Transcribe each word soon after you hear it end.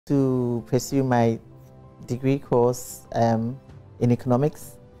to pursue my degree course in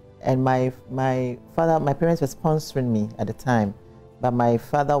economics, and my parents were sponsoring me at the time, but my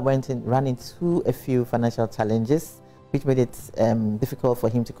father ran into a few financial challenges, which made it difficult for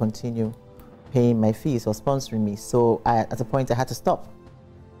him to continue paying my fees or sponsoring me. So at a point I had to stop,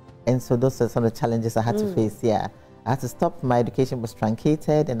 and so those are some of the challenges I had to face. Yeah, I had to stop. My education was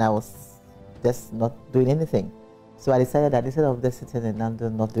truncated, and I was just not doing anything. So I decided that instead of just sitting in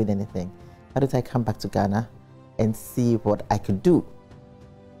London not doing anything, why don't I come back to Ghana and see what I could do?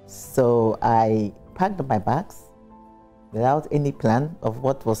 So I packed up my bags without any plan of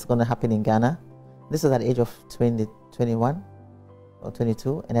what was going to happen in Ghana. This was at the age of 21 or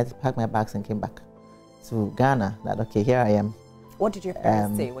 22, and I just packed my bags and came back to Ghana. That, okay, here I am. What did your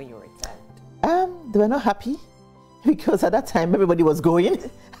parents say when you returned? They were not happy because at that time everybody was going.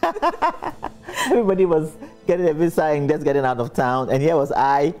 Everybody was getting a visa and just getting out of town, and here was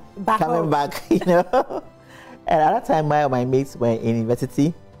I coming back, you know. And at that time, my mates were in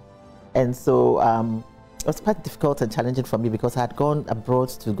university, and so it was quite difficult and challenging for me because I had gone abroad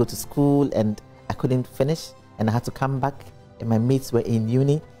to go to school and I couldn't finish, and I had to come back, and my mates were in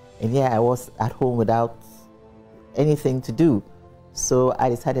uni, and here I was at home without anything to do. So I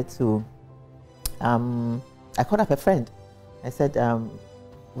decided to, I called up a friend. I said,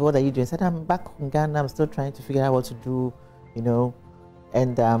 what are you doing? He said, I'm back in Ghana, I'm still trying to figure out what to do, you know.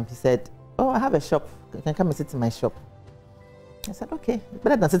 And he said, oh, I have a shop, you can come and sit in my shop. I said, okay,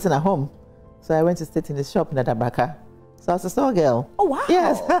 better than sitting at home. So I went to sit in the shop in Adabraka. So I was a store girl. Oh, wow.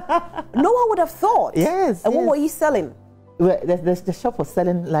 Yes. No one would have thought. Yes. And what were you selling? Well, the shop was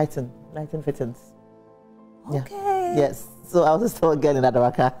selling lighting fittings. Okay. Yeah. Yes. So I was a store girl in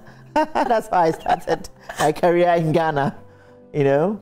Adabraka. That's how I started my career in Ghana, you know.